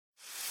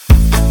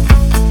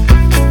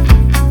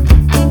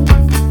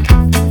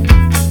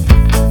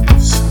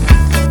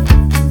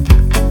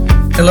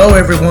Hello,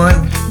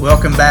 everyone.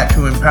 Welcome back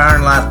to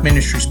Empowering Life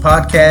Ministries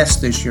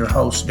podcast. This is your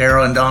host,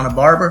 Daryl and Donna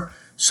Barber.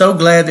 So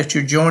glad that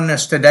you're joining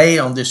us today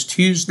on this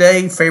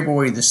Tuesday,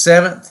 February the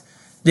 7th.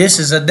 This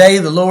is a day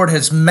the Lord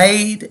has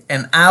made,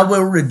 and I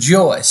will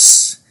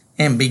rejoice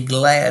and be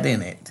glad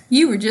in it.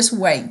 You were just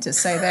waiting to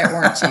say that,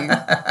 weren't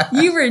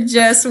you? You were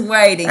just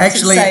waiting to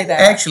say that.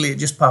 Actually, it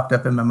just popped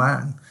up in my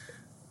mind.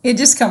 It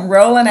just come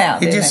rolling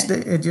out, It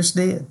just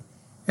did.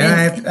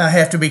 And I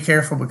have to be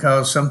careful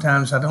because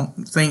sometimes I don't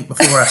think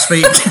before I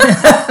speak.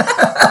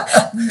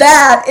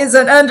 That is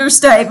an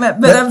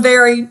understatement, but a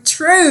very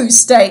true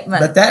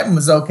statement. But that one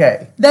was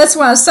okay. That's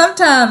why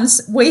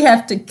sometimes we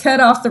have to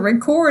cut off the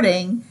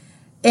recording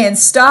and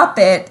stop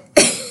it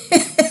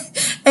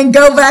and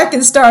go back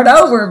and start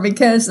over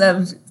because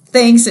of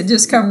things that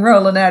just come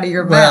rolling out of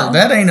your mouth. Well,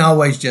 that ain't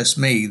always just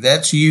me.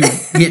 That's you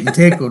getting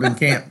tickled and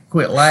can't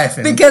quit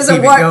laughing. Because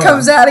of what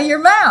comes out of your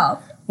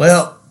mouth.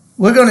 Well,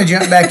 we're going to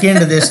jump back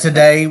into this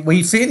today.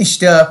 We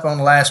finished up on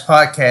the last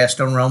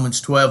podcast on Romans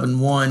 12 and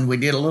 1. We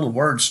did a little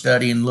word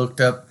study and looked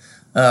up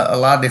a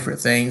lot of different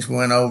things. We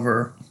went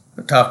over,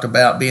 talked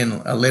about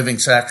being a living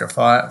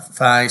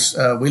sacrifice.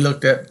 We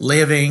looked at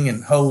living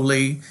and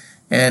holy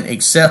and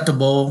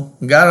acceptable.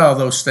 We got all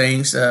those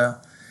things. And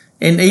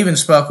even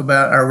spoke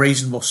about our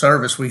reasonable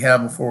service we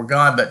have before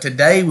God. But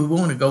today we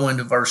want to go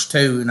into verse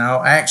 2. And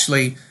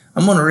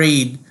I'm going to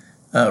read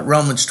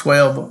Romans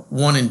 12,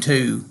 1 and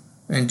 2.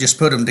 And just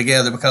put them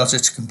together because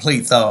it's a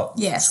complete thought.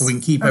 Yes. So we can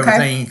keep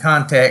everything in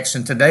context.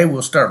 And today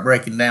we'll start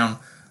breaking down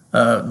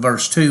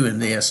verse 2 in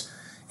this.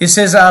 It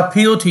says, I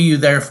appeal to you,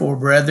 therefore,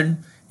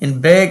 brethren,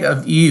 and beg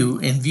of you,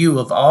 in view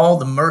of all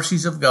the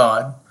mercies of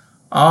God,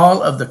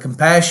 all of the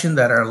compassion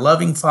that our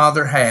loving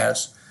Father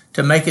has,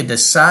 to make a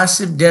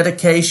decisive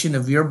dedication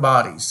of your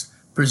bodies,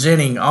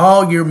 presenting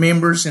all your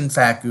members and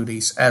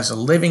faculties as a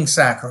living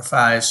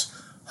sacrifice,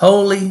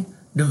 holy,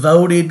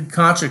 devoted,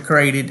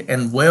 consecrated,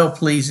 and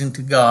well-pleasing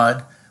to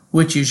God,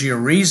 which is your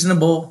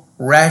reasonable,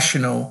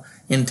 rational,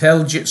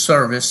 intelligent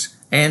service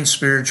and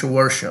spiritual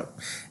worship.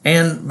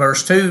 And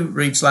verse 2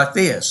 reads like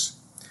this,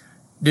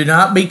 Do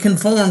not be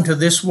conformed to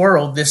this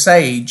world, this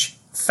age,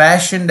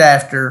 fashioned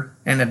after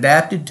and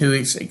adapted to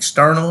its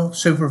external,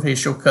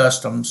 superficial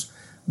customs,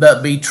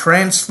 but be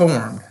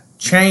transformed,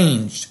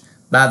 changed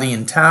by the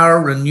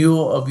entire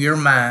renewal of your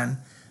mind,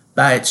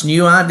 by its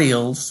new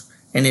ideals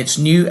and its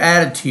new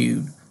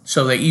attitude,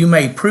 so that you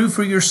may prove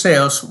for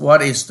yourselves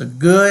what is the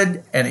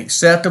good and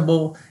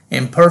acceptable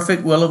and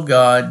perfect will of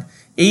God,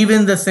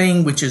 even the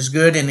thing which is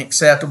good and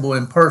acceptable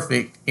and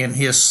perfect in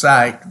His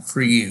sight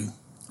for you.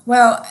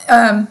 Well,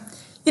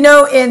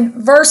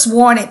 in verse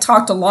 1, it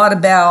talked a lot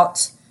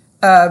about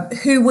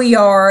who we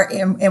are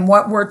and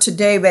what we're to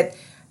do, but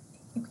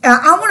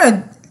I want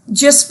to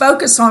just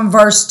focus on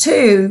verse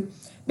 2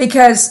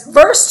 because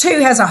verse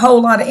 2 has a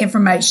whole lot of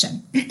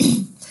information.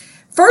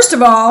 First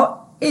of all,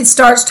 it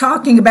starts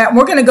talking about,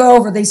 we're going to go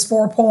over these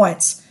 4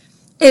 points.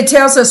 It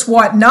tells us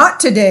what not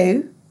to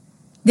do.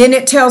 Then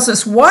it tells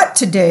us what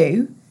to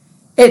do.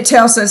 It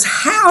tells us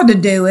how to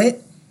do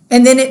it.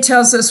 And then it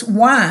tells us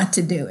why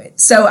to do it.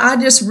 So I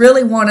just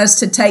really want us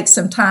to take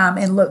some time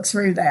and look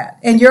through that.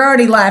 And you're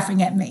already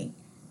laughing at me.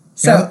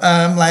 So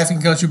I'm laughing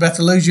because you're about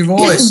to lose your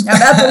voice. I'm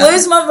about to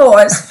lose my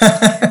voice.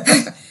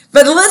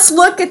 But let's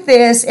look at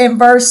this in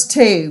verse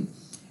 2.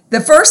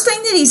 The first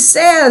thing that he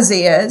says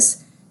is,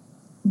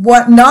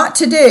 what not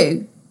to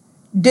do.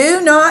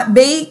 Do not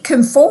be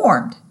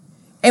conformed.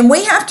 And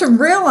we have to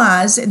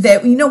realize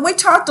that, we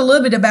talked a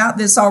little bit about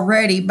this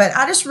already, but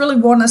I just really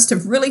want us to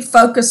really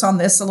focus on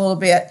this a little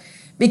bit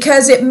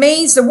because it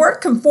means, the word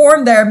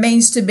conform there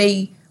means to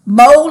be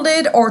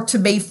molded or to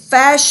be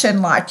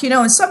fashioned like,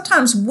 and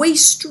sometimes we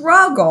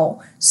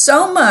struggle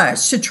so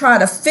much to try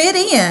to fit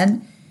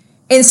in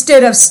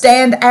instead of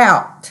stand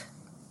out.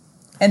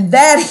 And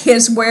that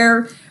is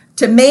where,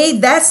 to me,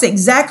 that's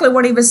exactly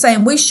what he was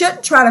saying. We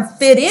shouldn't try to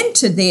fit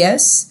into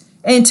this,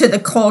 into the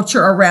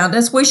culture around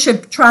us. We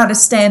should try to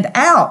stand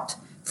out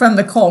from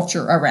the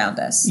culture around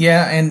us.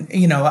 Yeah, and,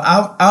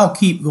 I'll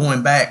keep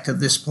going back to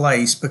this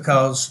place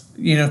because,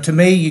 to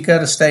me, you got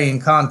to stay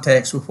in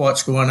context with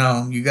what's going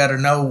on. You got to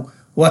know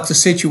what the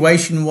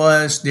situation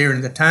was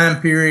during the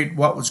time period,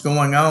 what was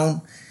going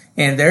on,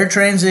 and they're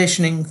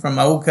transitioning from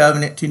Old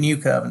Covenant to New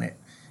Covenant.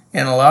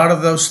 And a lot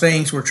of those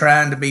things were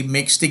trying to be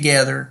mixed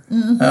together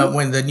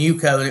when the new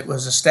covenant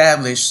was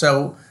established.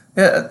 So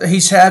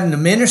he's having to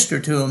minister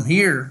to them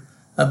here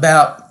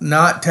about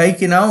not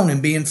taking on and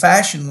being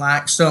fashioned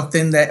like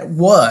something that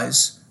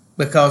was,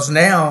 because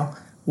now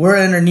we're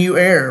in a new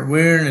era.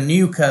 We're in a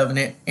new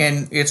covenant,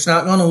 and it's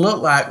not going to look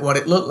like what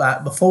it looked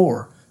like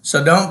before.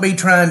 So don't be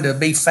trying to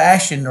be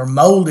fashioned or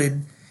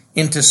molded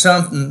into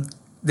something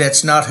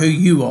that's not who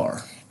you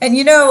are. And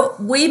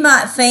we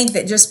might think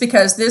that just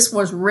because this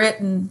was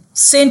written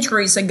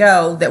centuries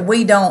ago that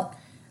we don't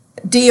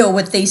deal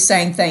with these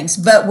same things,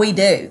 but we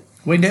do.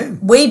 We do.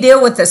 We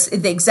deal with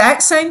the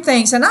exact same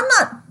things. And I'm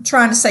not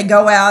trying to say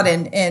go out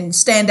and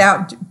stand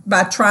out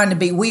by trying to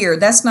be weird.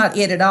 That's not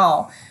it at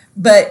all.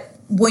 But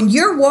when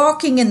you're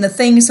walking in the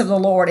things of the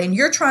Lord and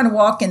you're trying to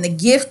walk in the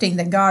gifting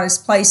that God has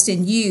placed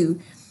in you,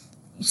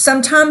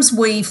 sometimes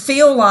we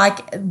feel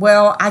like,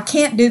 well, I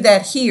can't do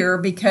that here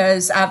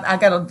because I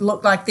got to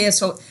look like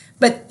this.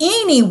 But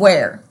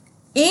anywhere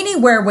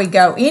we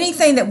go,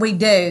 anything that we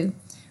do,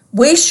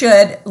 we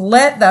should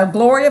let the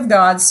glory of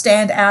God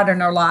stand out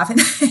in our life.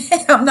 And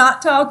I'm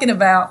not talking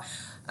about,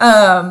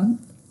 I'm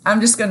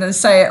just going to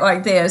say it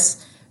like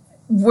this,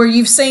 where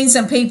you've seen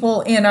some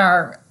people in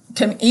our,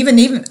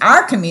 even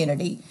our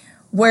community,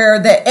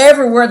 where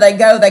everywhere they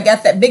go, they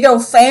got that big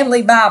old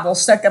family Bible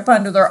stuck up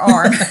under their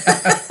arm.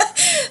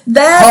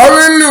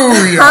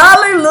 Hallelujah.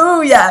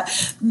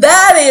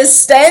 That is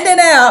standing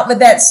out, but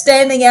that's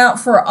standing out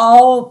for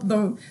all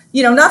the,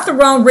 not the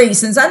wrong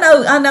reasons.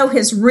 I know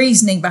his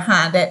reasoning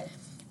behind it,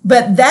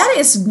 but that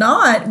is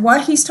not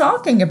what he's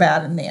talking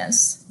about in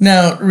this.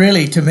 Now,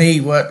 really, to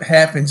me, what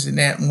happens in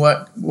that and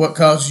what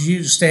causes you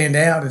to stand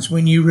out is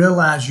when you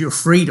realize your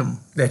freedom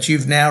that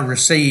you've now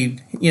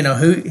received.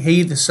 Who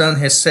he, the Son,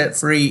 has set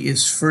free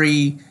is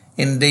free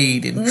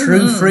indeed. And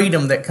true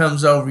freedom that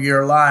comes over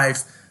your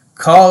life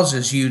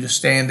causes you to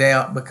stand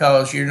out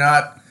because you're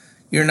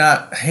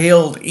not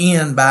held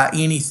in by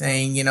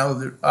anything,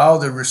 all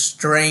the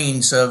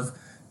restraints of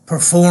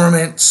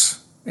performance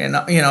and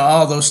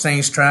all those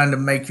things trying to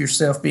make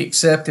yourself be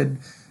accepted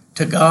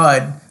to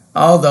God.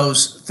 All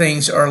those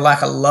things are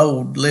like a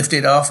load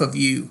lifted off of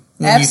you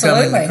when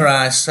Absolutely. You come into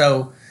Christ.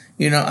 So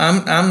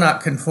I'm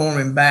not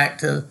conforming back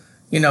to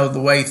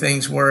the way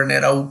things were in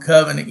that old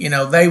covenant.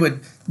 They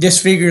would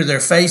disfigure their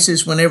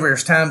faces whenever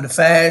it's time to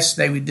fast.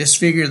 They would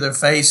disfigure their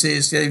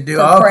faces. They would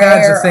do all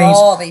kinds of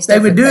things. They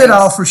would do it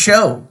all for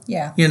show.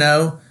 Yeah.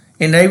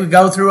 And they would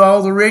go through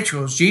all the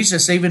rituals.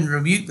 Jesus even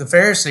rebuked the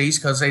Pharisees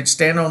because they'd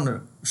stand on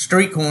the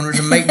street corners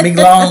and make big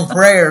long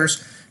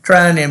prayers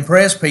trying to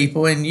impress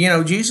people. And,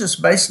 Jesus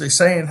basically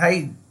saying,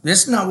 hey,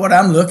 this is not what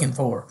I'm looking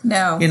for.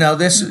 No.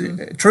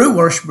 True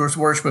worshipers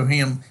worship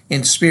him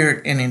in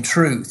spirit and in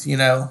truth,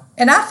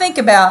 And I think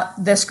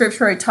about the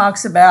scripture he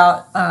talks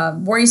about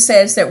where he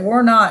says that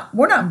we're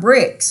not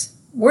bricks.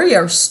 We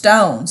are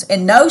stones.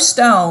 And no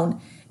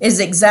stone is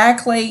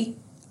exactly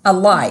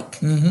alike.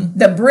 Mm-hmm.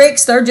 The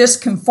bricks, they're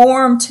just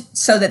conformed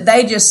so that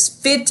they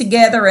just fit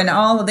together in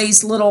all of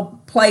these little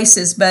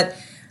places. But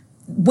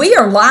we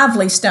are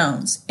lively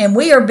stones, and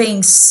we are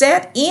being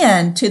set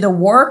into the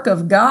work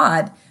of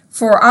God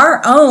for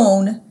our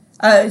own,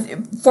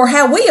 for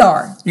how we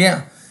are.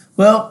 Yeah.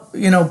 Well,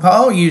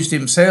 Paul used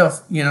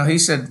himself, he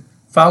said,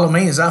 follow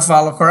me as I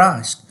follow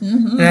Christ.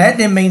 Mm-hmm. Now, that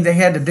didn't mean they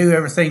had to do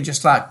everything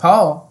just like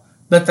Paul,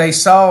 but they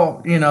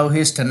saw,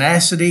 his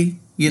tenacity,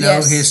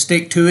 Yes. his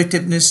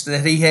stick-to-itiveness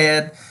that he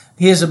had,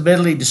 his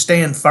ability to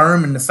stand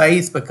firm in the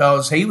faith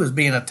because he was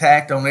being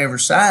attacked on every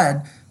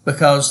side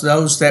because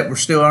those that were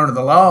still under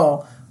the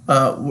law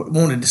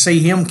wanted to see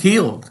him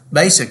killed,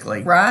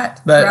 basically. Right.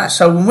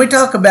 So when we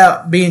talk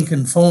about being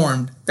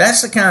conformed,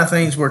 that's the kind of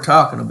things we're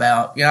talking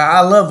about.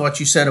 I love what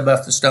you said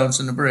about the stones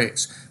and the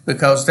bricks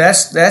because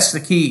that's the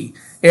key.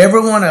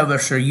 Every one of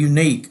us are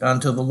unique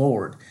unto the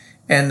Lord.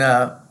 And,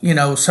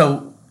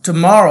 so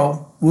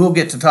tomorrow we'll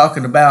get to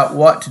talking about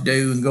what to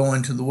do and go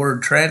into the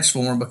word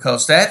transform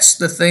because that's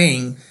the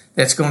thing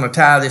that's going to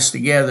tie this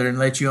together and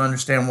let you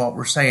understand what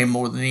we're saying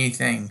more than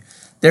anything.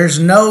 There's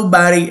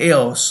nobody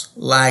else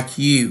like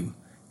you.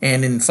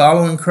 And in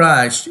following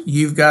Christ,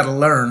 you've got to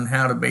learn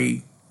how to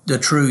be the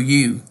true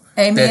you.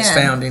 Amen. That's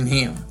found in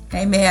him.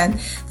 Amen.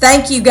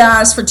 Thank you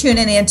guys for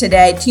tuning in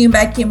today. Tune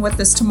back in with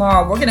us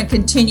tomorrow. We're going to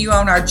continue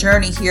on our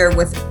journey here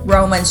with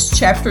Romans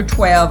chapter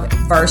 12,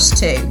 verse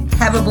 2.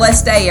 Have a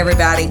blessed day,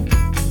 everybody.